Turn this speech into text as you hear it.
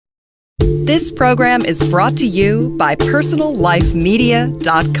This program is brought to you by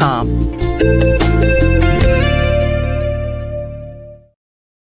PersonalLifeMedia.com.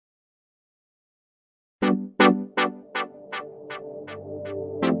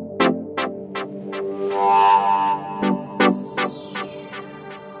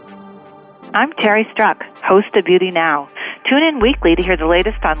 I'm Terry Struck, host of Beauty Now. Tune in weekly to hear the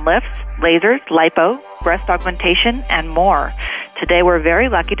latest on lifts, lasers, lipo, breast augmentation, and more. Today we're very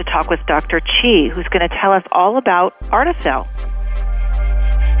lucky to talk with Dr. Chi, who's going to tell us all about Artifil.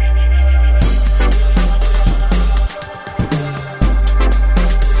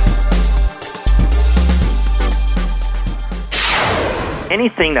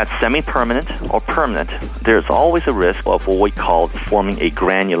 Anything that's semi-permanent or permanent, there's always a risk of what we call forming a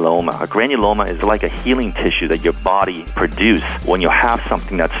granuloma. A granuloma is like a healing tissue that your body produces when you have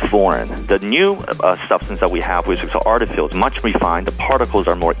something that's foreign. The new substance that we have, which is Artifil, is much refined. The particles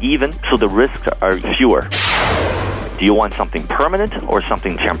are more even, so the risks are fewer. Do you want something permanent or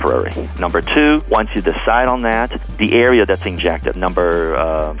something temporary? Number two, once you decide on that, the area that's injected.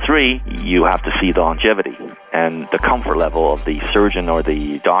 Number three, you have to see the longevity and the comfort level of the surgeon or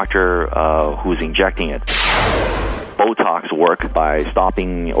the doctor who's injecting it. Botox work by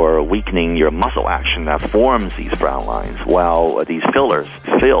stopping or weakening your muscle action that forms these frown lines, while these fillers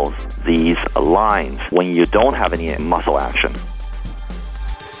fills these lines when you don't have any muscle action.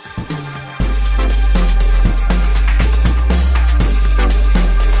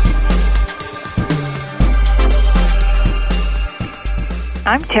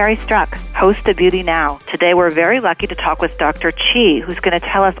 I'm Terry Struck, host of Beauty Now. Today we're very lucky to talk with Dr. Chi, who's going to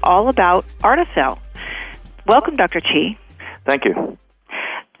tell us all about Artifil. Welcome, Dr. Chi. Thank you.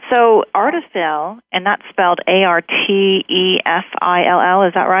 So Artifil, and that's spelled Artefil,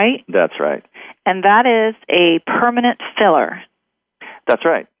 is that right? That's right. And that is a permanent filler. That's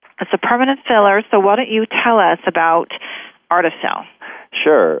right. It's a permanent filler, so why don't you tell us about Artifil?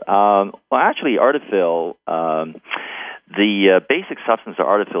 Sure. Well, actually, Artifil... The basic substance of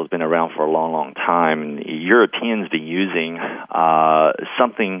Artifil has been around for a long, long time. Europeans have been using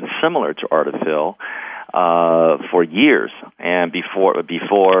something similar to Artifil for years, and before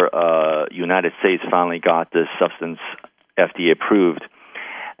United States finally got this substance FDA approved.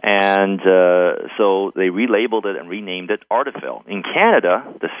 And so they relabeled it and renamed it Artifil. In Canada,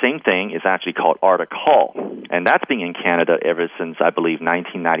 the same thing is actually called Articol, and that's been in Canada ever since, I believe,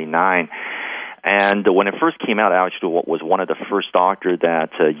 1999. And when it first came out, I actually was one of the first doctors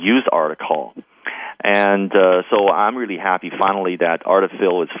that used Articol. And so I'm really happy finally that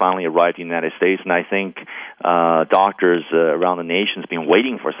Artifil has finally arrived in the United States, and I think doctors around the nation have been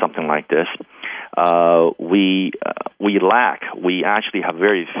waiting for something like this. We actually have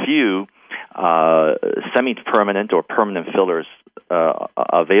very few semi-permanent or permanent fillers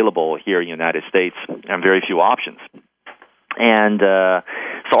available here in the United States, and very few options. And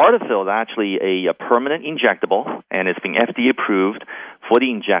so Artifil is actually a permanent injectable, and it's been FDA approved for the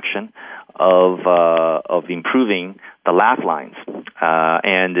injection of improving the laugh lines.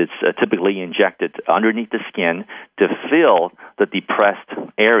 And it's typically injected underneath the skin to fill the depressed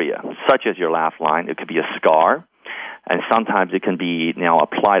area, such as your laugh line. It could be a scar. And sometimes it can be now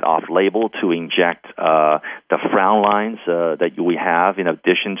applied off-label to inject the frown lines that we have in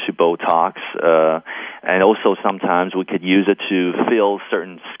addition to Botox. And also sometimes we could use it to fill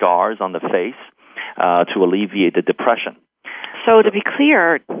certain scars on the face to alleviate the depression. So to be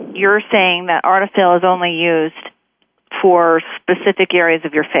clear, you're saying that Artifil is only used for specific areas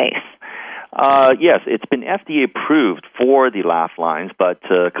of your face? Yes, it's been FDA approved for the laugh lines, but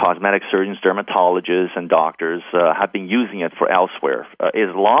cosmetic surgeons, dermatologists, and doctors have been using it for elsewhere.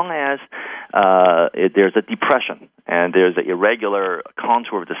 As long as there's a depression and there's an irregular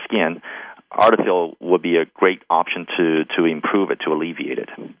contour of the skin, Artifil would be a great option to improve it, to alleviate it.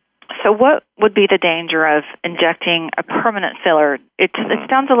 So what would be the danger of injecting a permanent filler? It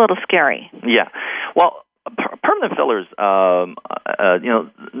sounds a little scary. Yeah. Well, permanent fillers,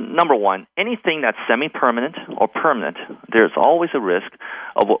 number one, anything that's semi-permanent or permanent, there's always a risk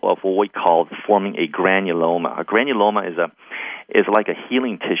of what we call forming a granuloma. A granuloma is like a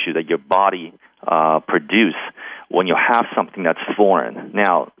healing tissue that your body produces when you have something that's foreign.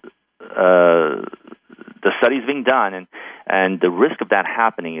 Now, the study's being done, and the risk of that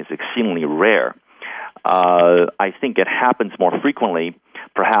happening is exceedingly rare. I think it happens more frequently,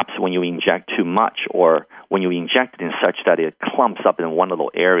 perhaps when you inject too much or when you inject it in such that it clumps up in one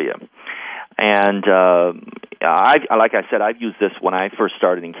little area. And like I said, I've used this when I first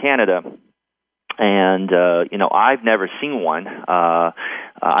started in Canada, and I've never seen one.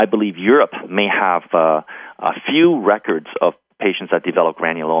 I believe Europe may have a few records of patients that develop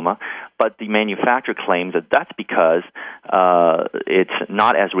granuloma, but the manufacturer claims that that's because it's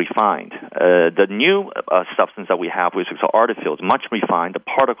not as refined. The new substance that we have, which is Artefill, is much refined. The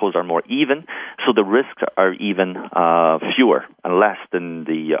particles are more even, so the risks are even fewer and less than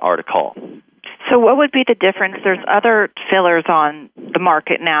the Articol. So what would be the difference? There's other fillers on the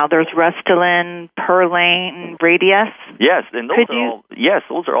market now. There's Restylane, Perlane, Radiesse. Yes, and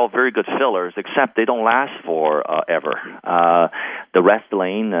those are all very good fillers, except they don't last for ever. The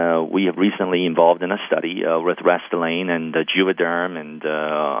Restylane, we have recently involved in a study with Restylane and Juvederm and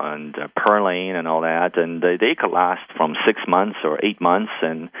Perlane and all that, and they could last from 6 months or 8 months,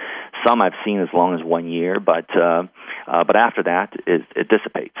 and some I've seen as long as 1 year, but after that it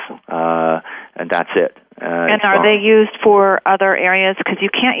dissipates. And that's it. And are they used for other areas? Because you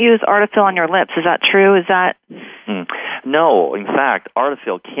can't use Artefill on your lips. Is that true? Is that? No. In fact,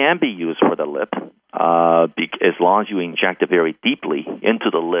 Artefill can be used for the lip as long as you inject it very deeply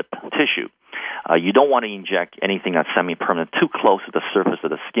into the lip tissue. You don't want to inject anything that's semi-permanent too close to the surface of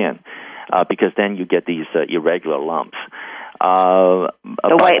the skin because then you get these irregular lumps. The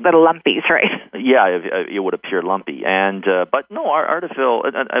white little lumpies, right? Yeah, it would appear lumpy. And but no, Artefill,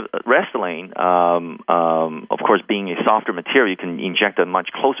 Restylane, of course, being a softer material, you can inject it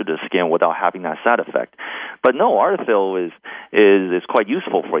much closer to the skin without having that side effect. But no, Artefill is quite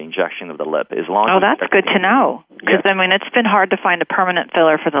useful for injection of the lip as long. Oh, that's good to know. Because I mean, it's been hard to find a permanent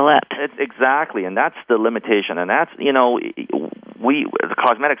filler for the lip. Exactly, and that's the limitation. And that's the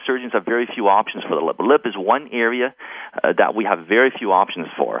cosmetic surgeons have very few options for the lip. The lip is one area that we have very few options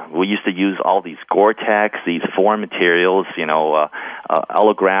for. We used to use all these Gore-Tex, these foreign materials,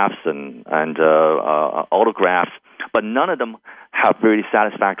 allografts and autografts, but none of them have very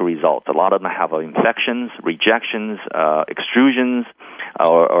satisfactory results. A lot of them have infections, rejections, extrusions,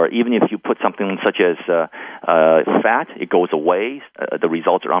 or even if you put something such as fat, it goes away. The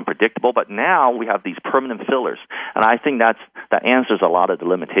results are unpredictable. But now we have these permanent fillers, and I think that answers a lot of the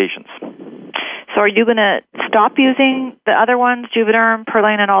limitations. So are you going to stop using the other ones, Juvederm,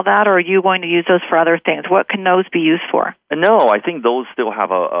 Perlane, and all that, or are you going to use those for other things? What can those be used for? No, I think those still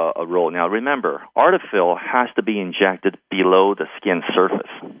have a role. Now, remember, Artefill has to be injected below the skin surface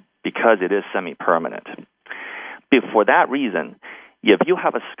because it is semi-permanent. For that reason, if you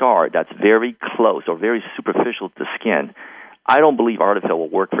have a scar that's very close or very superficial to the skin, I don't believe Artefill will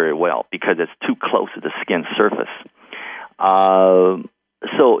work very well because it's too close to the skin surface.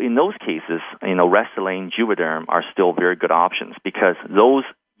 So in those cases, Restylane, Juvederm are still very good options because those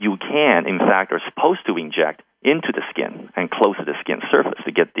you can, in fact, are supposed to inject into the skin and close to the skin surface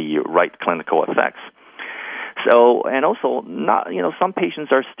to get the right clinical effects. So, and also, some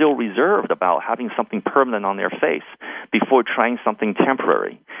patients are still reserved about having something permanent on their face before trying something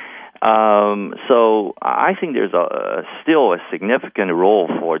temporary. So I think there's still a significant role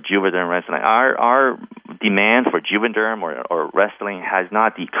for Juvederm and Restylane. Our demand for Juvederm or Restylane has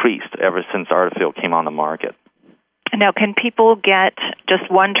not decreased ever since Artefill came on the market. Now, can people get just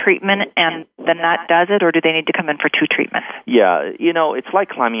one treatment and then that does it, or do they need to come in for 2 treatments? Yeah, it's like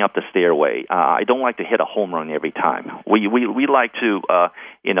climbing up the stairway. I don't like to hit a home run every time. We like to,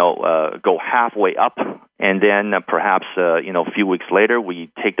 go halfway up, and then perhaps, a few weeks later,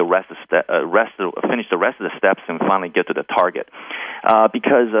 we take the finish the rest of the steps and finally get to the target.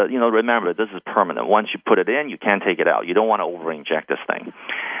 Because, remember, this is permanent. Once you put it in, you can't take it out. You don't want to over-inject this thing.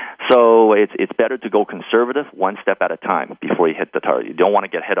 So it's better to go conservative, one step at a time before you hit the target. You don't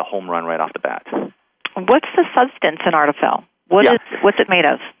want to hit a home run right off the bat. What's the substance in Artefill? What's it made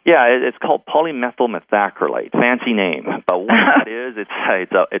of? Yeah, it's called polymethyl methacrylate. Fancy name, but what it is,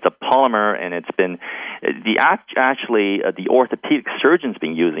 it's a polymer, and it's been the orthopedic surgeon's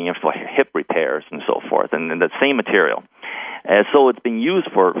been using it for hip repairs and so forth, and the same material. So it's been used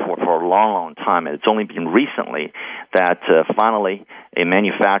for a long time, and it's only been recently that finally a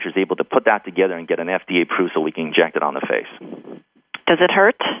manufacturer is able to put that together and get an FDA approved so we can inject it on the face. Does it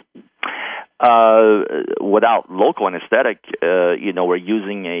hurt? Without local anesthetic, we're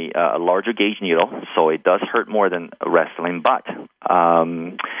using a larger gauge needle, so it does hurt more than Restylane, but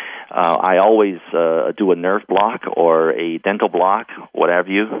I always do a nerve block or a dental block, whatever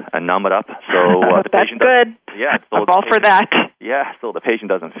and numb it up. So the that's patient good. Yeah, so I'm all for that. Yeah, so the patient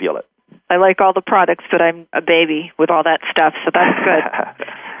doesn't feel it. I like all the products, but I'm a baby with all that stuff, so that's good.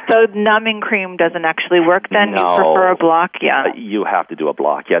 So numbing cream doesn't actually work then? No. You prefer a block? Yeah. You have to do a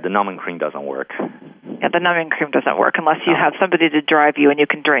block. Yeah, the numbing cream doesn't work. Yeah, the numbing cream doesn't work unless you have somebody to drive you and you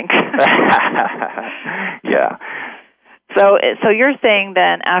can drink. Yeah. So you're saying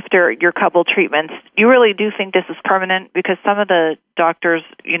then after your couple treatments, you really do think this is permanent? Because some of the doctors,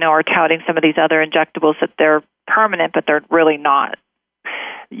 are touting some of these other injectables that they're permanent, but they're really not.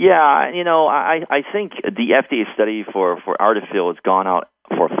 Yeah, I think the FDA study for Artesil has gone out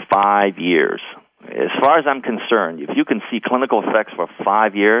for 5 years. As far as I'm concerned, if you can see clinical effects for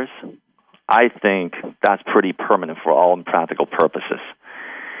 5 years, I think that's pretty permanent for all practical purposes.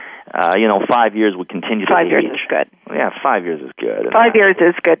 5 years would continue to 5 years is good. Yeah, 5 years is good. 5 years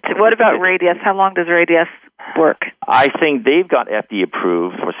is good. What about Radius? How long does Radius work? I think they've got FDA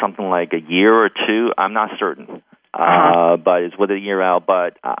approved for something like a year or two. I'm not certain. But it's with a year out.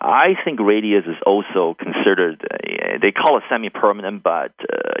 But I think Radius is also considered, they call it semi-permanent, but,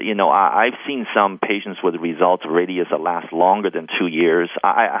 I've seen some patients with results of Radius that last longer than 2 years.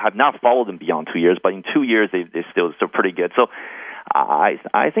 I have not followed them beyond 2 years, but in 2 years, they're still pretty good. So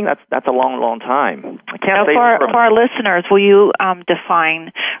I think that's a long, long time. I can't say for our listeners, will you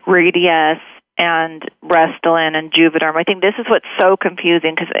define Radius and Restylane and Juvederm? I think this is what's so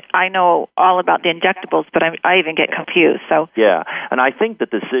confusing because I know all about the injectables, but I even get confused. So yeah, and I think the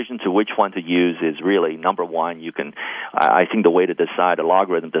decision to which one to use is really number one. I think the way to decide, a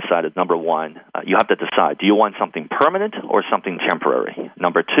logarithm decide is number one. You have to decide: do you want something permanent or something temporary?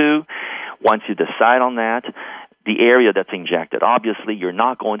 Number two, once you decide on that, the area that's injected. Obviously, you're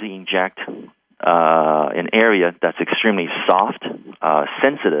not going to inject an area that's extremely soft,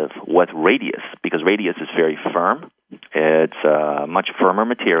 sensitive with Radius, because Radius is very firm. It's a much firmer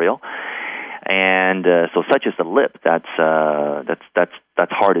material, and so such as the lip, that's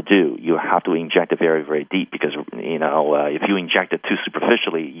hard to do. You have to inject it very, very deep because if you inject it too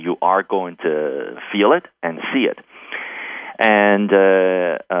superficially, you are going to feel it and see it. And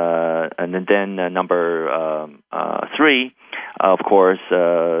then number three, of course,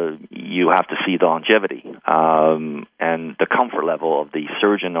 you have to see the longevity and the comfort level of the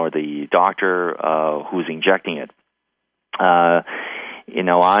surgeon or the doctor who's injecting it. I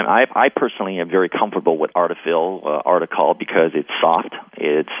personally am very comfortable with Artesil because it's soft.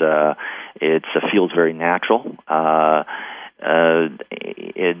 It feels very natural.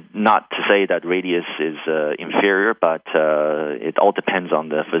 Not to say that Radius is inferior, but it all depends on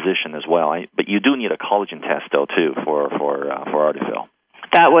the physician as well. But you do need a collagen test, though, too, for Artesil.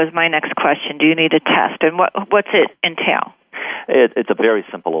 That was my next question. Do you need a test, and what's it entail? It's a very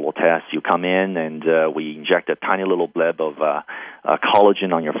simple little test. You come in and we inject a tiny little bleb of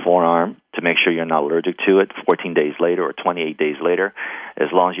collagen on your forearm to make sure you're not allergic to it 14 days later or 28 days later.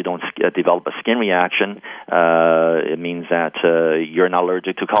 As long as you don't develop a skin reaction, it means that you're not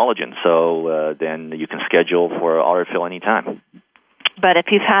allergic to collagen. So then you can schedule for Artesil anytime. But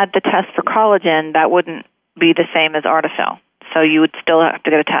if you've had the test for collagen, that wouldn't be the same as Artesil. So you would still have to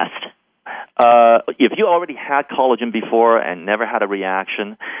get a test. If you already had collagen before and never had a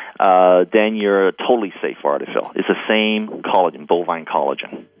reaction, then you're totally safe for Artesil. It's the same collagen, bovine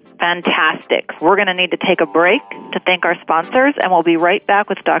collagen. Fantastic. We're going to need to take a break to thank our sponsors, and we'll be right back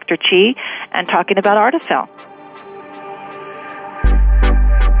with Dr. Chi and talking about Artesil.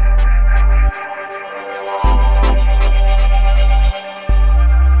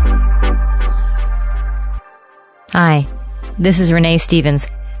 Hi, this is Renee Stevens,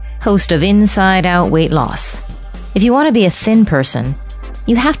 host of Inside Out Weight Loss. If you want to be a thin person,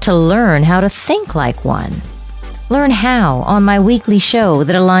 you have to learn how to think like one. Learn how on my weekly show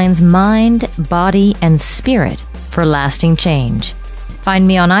that aligns mind, body, and spirit for lasting change. Find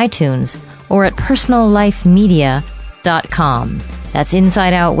me on iTunes or at personallifemedia.com. That's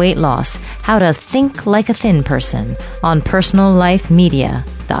Inside Out Weight Loss, how to think like a thin person on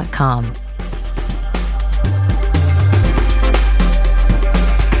personallifemedia.com.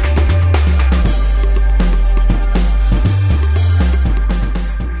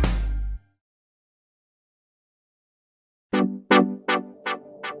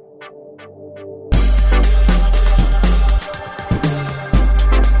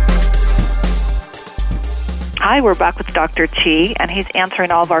 Hi, we're back with Dr. Chi, and he's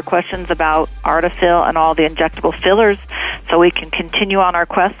answering all of our questions about Artesil and all the injectable fillers so we can continue on our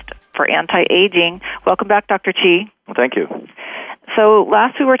quest for anti-aging. Welcome back, Dr. Chi. Well, thank you. So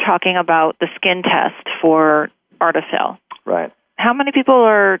last we were talking about the skin test for Artesil. Right. How many people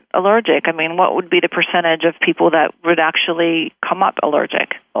are allergic? I mean, what would be the percentage of people that would actually come up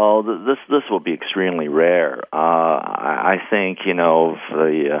allergic? Oh, this will be extremely rare. I think,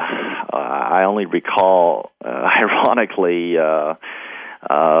 I only recall, ironically,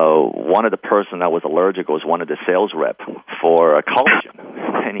 one of the person that was allergic was one of the sales rep for collagen.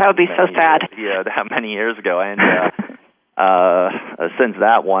 That would be so sad. That many years ago. And since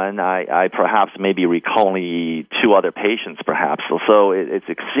that one, I perhaps maybe recall only 2 other patients, perhaps. So it's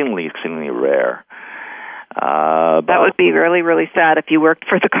extremely, extremely rare. That would be really, really sad if you worked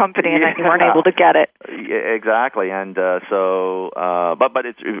for the company and then you weren't able to get it. Yeah, exactly, and but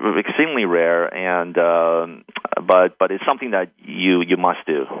it's extremely rare, and but it's something that you must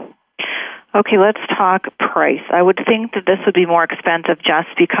do. Okay, let's talk price. I would think that this would be more expensive just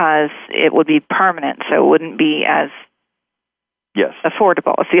because it would be permanent, so it wouldn't be as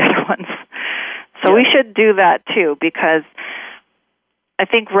affordable as the other ones. So we should do that too, because I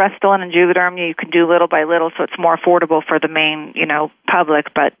think Restylane and Juvederm you can do little by little, so it's more affordable for the main,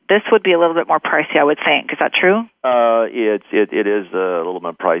 public. But this would be a little bit more pricey, I would think. Is that true? It is a little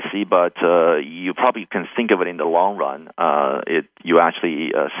bit pricey, but you probably can think of it in the long run. You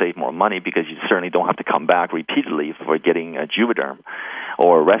actually save more money because you certainly don't have to come back repeatedly for getting Juvederm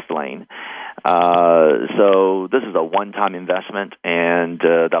or Restylane. So this is a one-time investment, and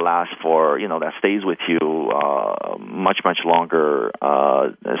that lasts for, that stays with you much, much longer.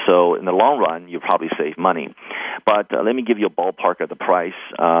 So in the long run, you probably save money. But let me give you a ballpark of the price.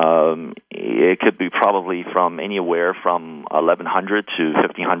 It could be probably from anywhere from $1,100 to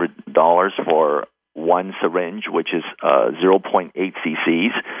 $1,500 for one syringe, which is 0.8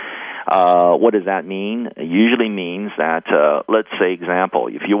 cc's. What does that mean? It usually means that, let's say, example,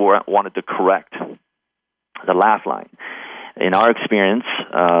 if you wanted to correct the laugh line, in our experience,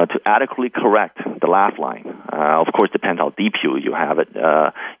 to adequately correct the laugh line, of course, depends how deep you have it,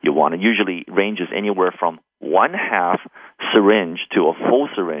 you want it. Usually ranges anywhere from 1/2 syringe to a full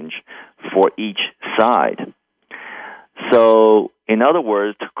syringe for each side. So, in other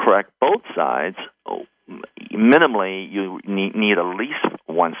words, to correct both sides, minimally you need at least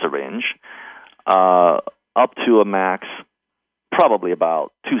one syringe, up to a max, probably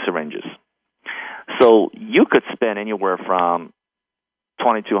about 2 syringes. So you could spend anywhere from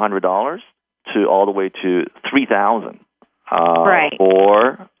 $2,200 to all the way to $3,000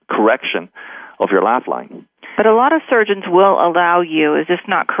 for correction of your laugh line. But a lot of surgeons will allow you, is this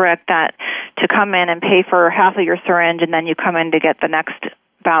not correct, that to come in and pay for half of your syringe and then you come in to get the next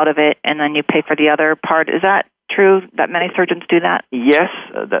bout of it and then you pay for the other part? Is that true that many surgeons do that? Yes,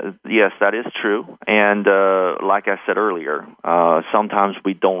 that is true. And like I said earlier, sometimes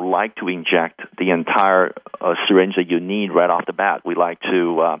we don't like to inject the entire syringe that you need right off the bat. We like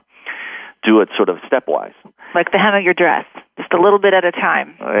to do it sort of stepwise. Like the hem of your dress, just a little bit at a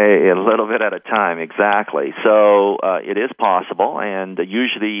time. A little bit at a time, exactly. So it is possible, and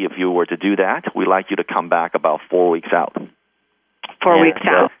usually if you were to do that, we like you to come back about 4 weeks out. 4 weeks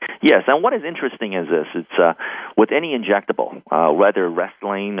out. Yes, and what is interesting is this: it's with any injectable, whether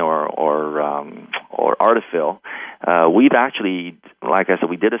Restylane or Artesil, we've actually, like I said,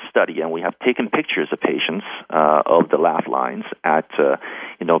 we did a study and we have taken pictures of patients of the laugh lines at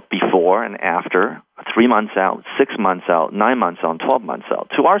before and after, 3 months out, 6 months out, 9 months out, 12 months out.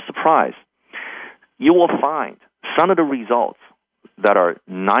 To our surprise, you will find some of the results that are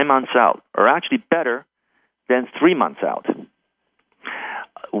 9 months out are actually better than 3 months out.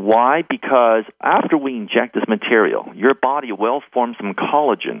 Why? Because after we inject this material, your body will form some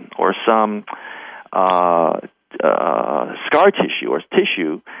collagen or some scar tissue or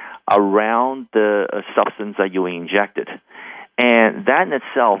tissue around the substance that you injected. And that in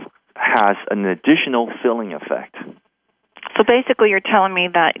itself has an additional filling effect. So basically you're telling me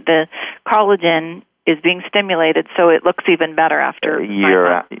that the collagen is being stimulated so it looks even better after.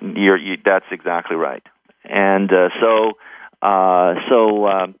 That's exactly right. And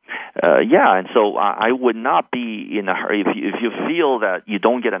and so I would not be in a hurry. If you feel that you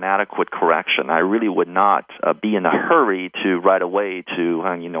don't get an adequate correction, I really would not be in a hurry to right away to,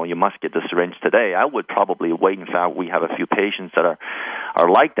 you must get the syringe today. I would probably wait. In fact, we have a few patients that are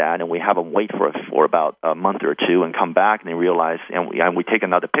like that, and we have them wait for about a month or two and come back and they realize, and we take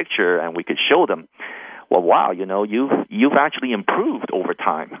another picture and we could show them, well, wow, you've actually improved over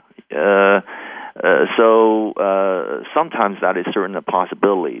time. So sometimes that is certainly a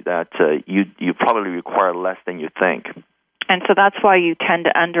possibility that you probably require less than you think. And so that's why you tend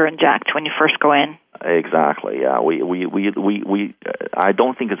to under-inject when you first go in. Exactly. Yeah. We I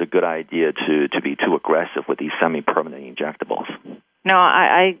don't think it's a good idea to be too aggressive with these semi-permanent injectables. No,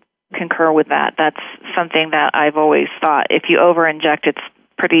 I concur with that. That's something that I've always thought. If you over-inject, it's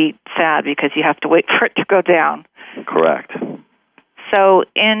pretty sad because you have to wait for it to go down. Correct. So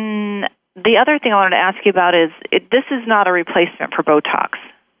the other thing I wanted to ask you about is this is not a replacement for Botox.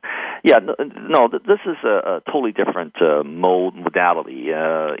 Yeah, no, this is a totally different modality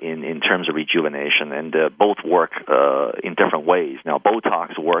in terms of rejuvenation, and both work in different ways. Now,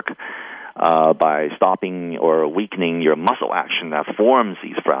 Botox work by stopping or weakening your muscle action that forms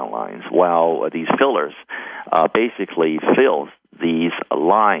these frown lines, while these fillers basically fills these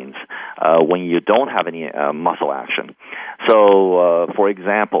lines when you don't have any muscle action. So, for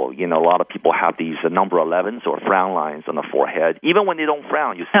example, a lot of people have these number 11s or frown lines on the forehead. Even when they don't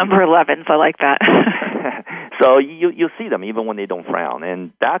frown, you see number 11s. I like that. So you see them even when they don't frown,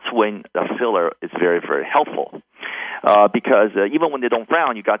 and that's when the filler is very, very helpful. Because even when they don't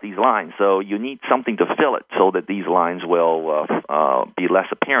frown, you got these lines. So you need something to fill it so that these lines will be less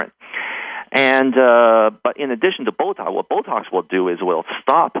apparent. And but in addition to Botox, what Botox will do is will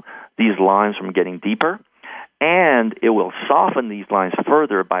stop these lines from getting deeper, and it will soften these lines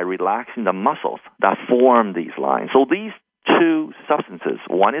further by relaxing the muscles that form these lines. So these two substances,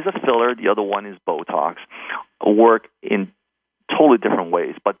 one is a filler, the other one is Botox, work in totally different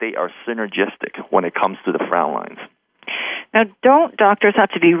ways, but they are synergistic when it comes to the frown lines. Now, don't doctors have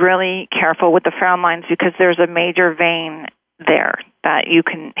to be really careful with the frown lines because there's a major vein there that you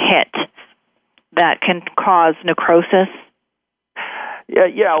can hit that can cause necrosis?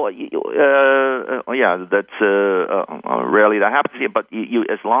 That's rarely that happens here. But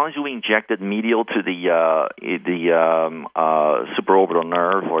as long as you inject it medial to the supraorbital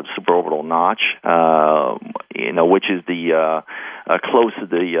nerve or the supraorbital notch, which is the close to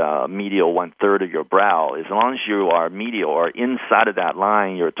the medial 1/3 of your brow, as long as you are medial or inside of that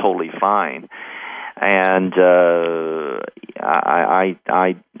line, you're totally fine. And I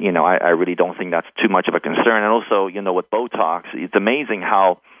really don't think that's too much of a concern. And also, with Botox, it's amazing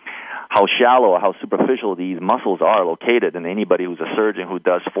how shallow, how superficial these muscles are located. And anybody who's a surgeon who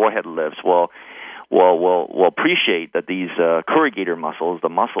does forehead lifts will appreciate that these corrugator muscles, the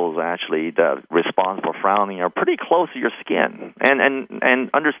muscles actually that respond for frowning, are pretty close to your skin,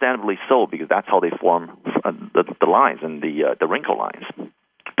 and understandably so, because that's how they form the lines and the wrinkle lines.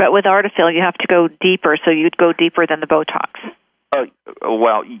 But with Artefill, you have to go deeper, so you'd go deeper than the Botox.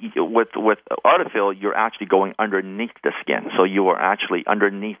 Well, with Artefill, you're actually going underneath the skin, so you are actually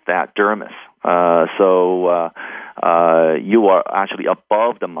underneath that dermis. So you are actually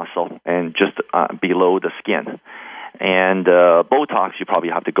above the muscle and just below the skin. And Botox, you probably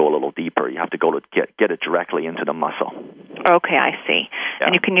have to go a little deeper. You have to go to get it directly into the muscle. Okay, I see. Yeah.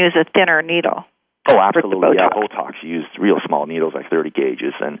 And you can use a thinner needle. Oh, absolutely. Yeah, Botox used real small needles, like 30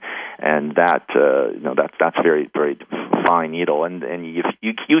 gauges, and that that's very, very fine needle, and you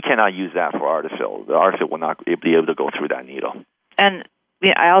cannot use that for Artefill. The Artefill will not be able to go through that needle. And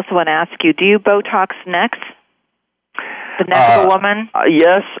I also want to ask you: do you Botox necks? The neck of a woman?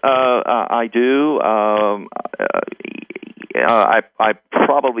 Yes, I do. I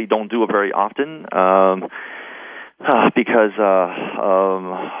probably don't do it very often. Because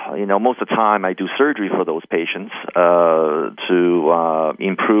most of the time I do surgery for those patients to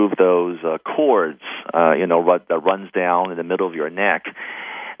improve those cords, that runs down in the middle of your neck,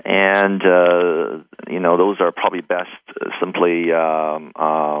 and those are probably best simply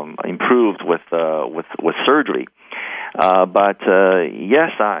improved with surgery. But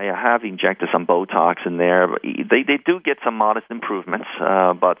yes, I have injected some Botox in there. They do get some modest improvements,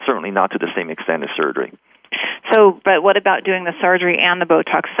 but certainly not to the same extent as surgery. So, but what about doing the surgery and the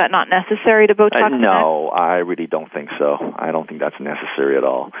Botox? Is that not necessary to Botox? No, I really don't think so. I don't think that's necessary at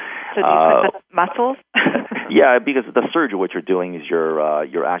all. So do you put the muscles? Yeah, because the surgery, what you're doing is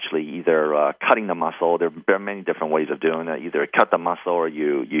you're actually either cutting the muscle. There are many different ways of doing it. Either cut the muscle or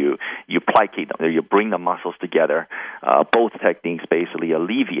you plicate them, or you bring the muscles together. Both techniques basically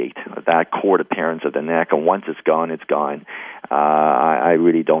alleviate that cord appearance of the neck, and once it's gone, it's gone. I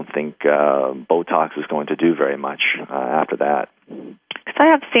really don't think Botox is going to do very much after that. Because I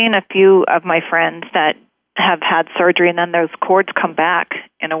have seen a few of my friends that have had surgery, and then those cords come back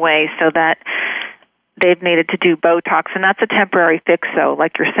in a way so that they've needed to do Botox, and that's a temporary fix, though,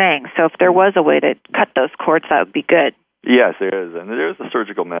 like you're saying. So if there was a way to cut those cords, that would be good. Yes, there is, and there is a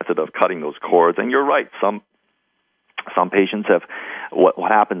surgical method of cutting those cords. And you're right, some patients have.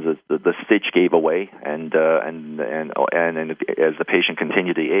 What happens is the stitch gave away, and as the patient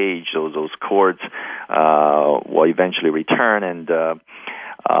continued to age, those cords will eventually return, and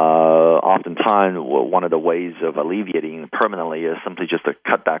oftentimes one of the ways of alleviating permanently is simply just to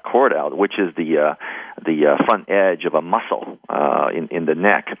cut that cord out, which is the front edge of a muscle in the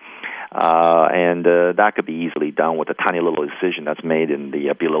neck. And that could be easily done with a tiny little incision that's made in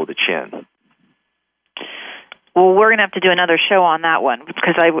the below the chin. Well, we're going to have to do another show on that one,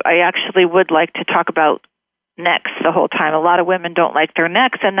 because I actually would like to talk about necks the whole time. A lot of women don't like their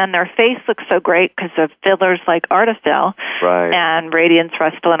necks, and then their face looks so great because of fillers like Artefill, right, and Radiance,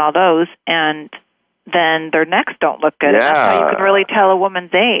 Restylane, and all those. And then their necks don't look good. Yeah. And that's how you can really tell a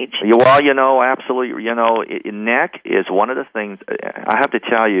woman's age. Well, absolutely. Neck is one of the things, I have to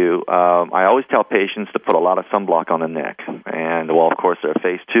tell you, I always tell patients to put a lot of sunblock on the neck. And, of course, their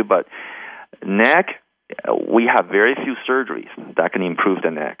face too. But neck, we have very few surgeries that can improve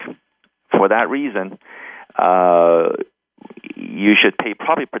the neck. For that reason, you should pay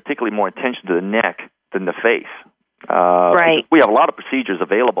probably particularly more attention to the neck than the face. Right. We have a lot of procedures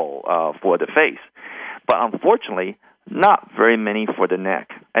available for the face, but unfortunately, not very many for the neck,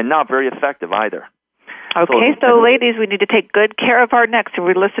 and not very effective either. Okay, so ladies, we need to take good care of our necks. So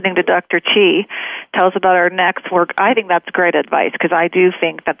we're listening to Dr. Chi tell us about our necks. I think that's great advice, because I do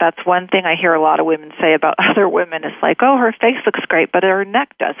think that that's one thing I hear a lot of women say about other women. It's like, oh, her face looks great, but her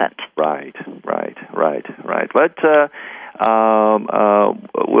neck doesn't. Right. But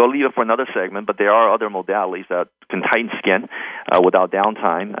we'll leave it for another segment, but there are other modalities that can tighten skin without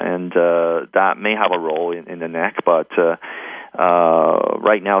downtime, and that may have a role in the neck, but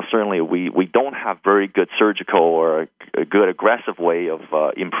right now, certainly, we don't have very good surgical or a good aggressive way of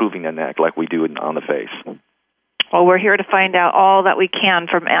improving the neck like we do on the face. Well, we're here to find out all that we can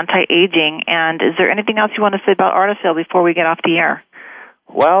from anti-aging, and is there anything else you want to say about Artesil before we get off the air?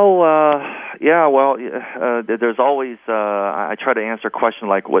 Well, there's always, I try to answer a question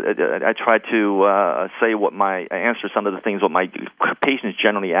like what, I try to say answer some of the things what my patients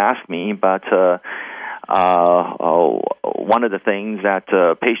generally ask me, but one of the things that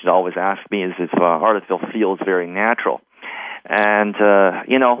patients always ask me is if Artesil feels very natural. And,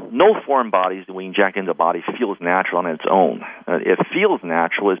 no foreign bodies that we inject into the body feels natural on its own. It feels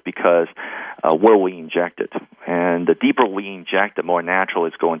natural is because where we inject it. And the deeper we inject, the more natural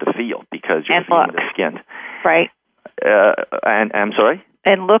it's going to feel because you're feeling the skin. Right. And I'm sorry?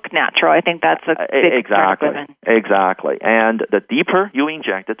 And look natural. I think that's a big concern of women. Exactly. And the deeper you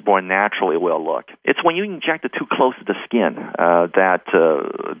inject it, the more natural it will look. It's when you inject it too close to the skin that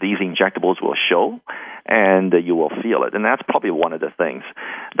these injectables will show, and you will feel it. And that's probably one of the things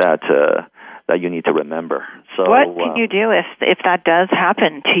that you need to remember. So, what can you do if that does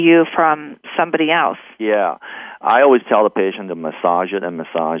happen to you from somebody else? Yeah. I always tell the patient to massage it and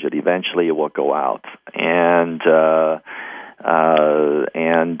massage it. Eventually it will go out. And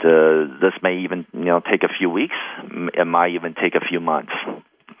this may even, take a few weeks. It might even take a few months.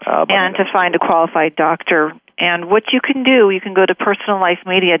 And to find a qualified doctor. And what you can do, you can go to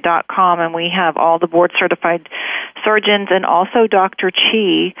personallifemedia.com, and we have all the board-certified surgeons and also Dr.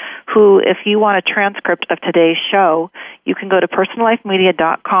 Chi, who, if you want a transcript of today's show, you can go to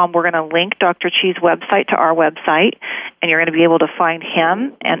personallifemedia.com. We're going to link Dr. Chi's website to our website, and you're going to be able to find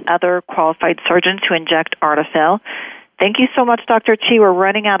him and other qualified surgeons who inject Artesil. Thank you so much, Dr. Chi. We're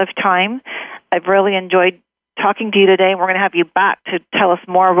running out of time. I've really enjoyed talking to you today, and we're going to have you back to tell us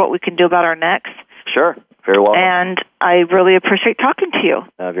more of what we can do about our necks. Sure. Very welcome. And I really appreciate talking to you.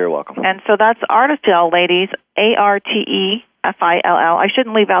 Very welcome. And so that's Artesil, ladies, Artefill. I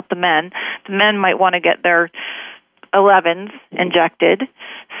shouldn't leave out the men. The men might want to get their 11s injected.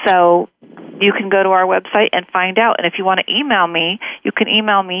 So you can go to our website and find out. And if you want to email me, you can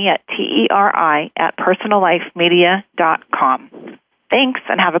email me at teri@personallifemedia.com. Thanks,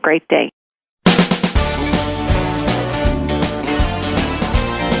 and have a great day.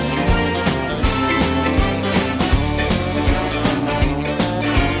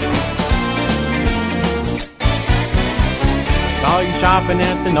 Saw you shopping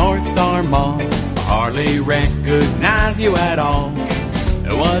at the North Star Mall. I hardly recognize you at all.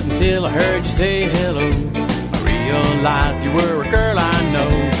 It wasn't until I heard you say hello I realized you were a girl I know.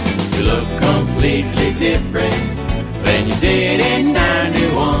 You look completely different than you did in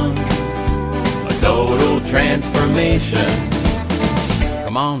 91. A total transformation.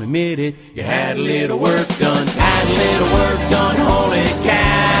 Come on, admit it, you had a little work done. Had a little work done, holy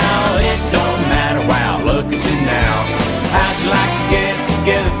cow. It don't matter, wow, look at you now. How'd you like to get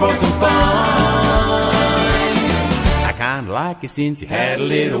together for some fun? I kinda like it since you had a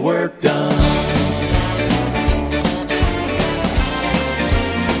little work done.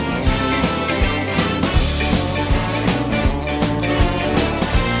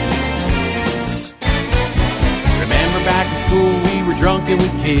 Remember back in school we were drunken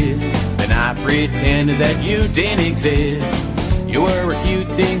with kids, then I pretended that you didn't exist. You were a cute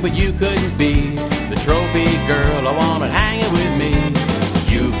thing, but you couldn't be the trophy girl I wanted hanging with me.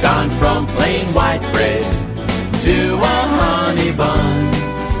 You've gone from plain white bread to a honey bun.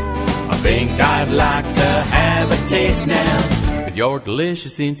 I think I'd like to have a taste now, 'cause you're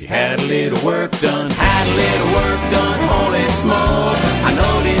delicious since you had a little work done. Had a little work done, holy smoke. I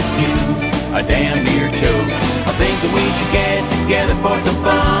noticed you, a damn near choke. I think that we should get together for some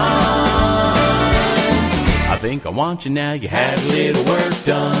fun. think I want you now. You had a little work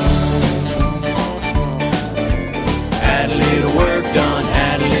done. Had a little work done.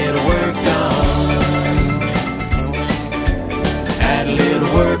 Had a little work done. Had a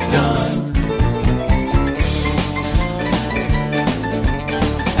little work done.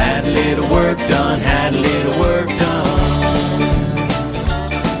 Had a little work done. Had a little work done.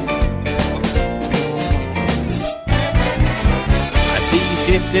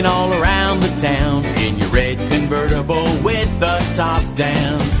 Shifting all around the town in your red convertible with the top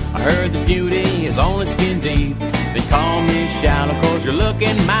down. I heard the beauty is only skin deep. They call me shallow 'cause you're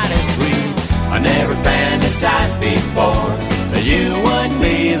looking mighty sweet. I never fantasized before that you would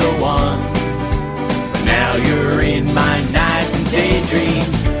be the one, but now you're in my night and day dream.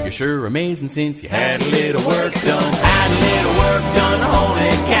 You're sure amazing since you had a little work done. Had a little work done,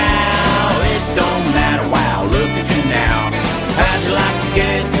 holy cow. It don't matter, wow, look at you now. How'd you like to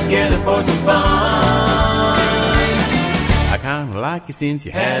get together for some fun? I kinda like you since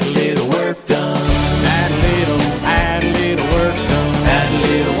you had a little work done. Had a little work done. Had a little work done. Had a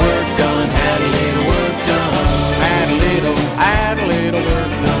little work done. Had a little work done. Had a little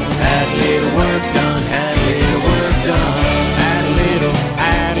work done. Had a little work done. Had a little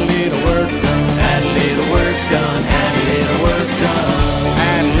work done. Had a little work done. Had a little work done.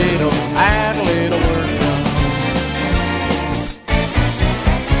 Had a little work done.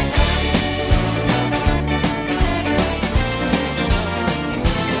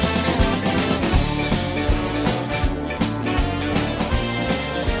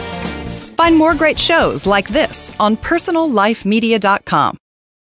 Find more great shows like this on PersonalLifeMedia.com.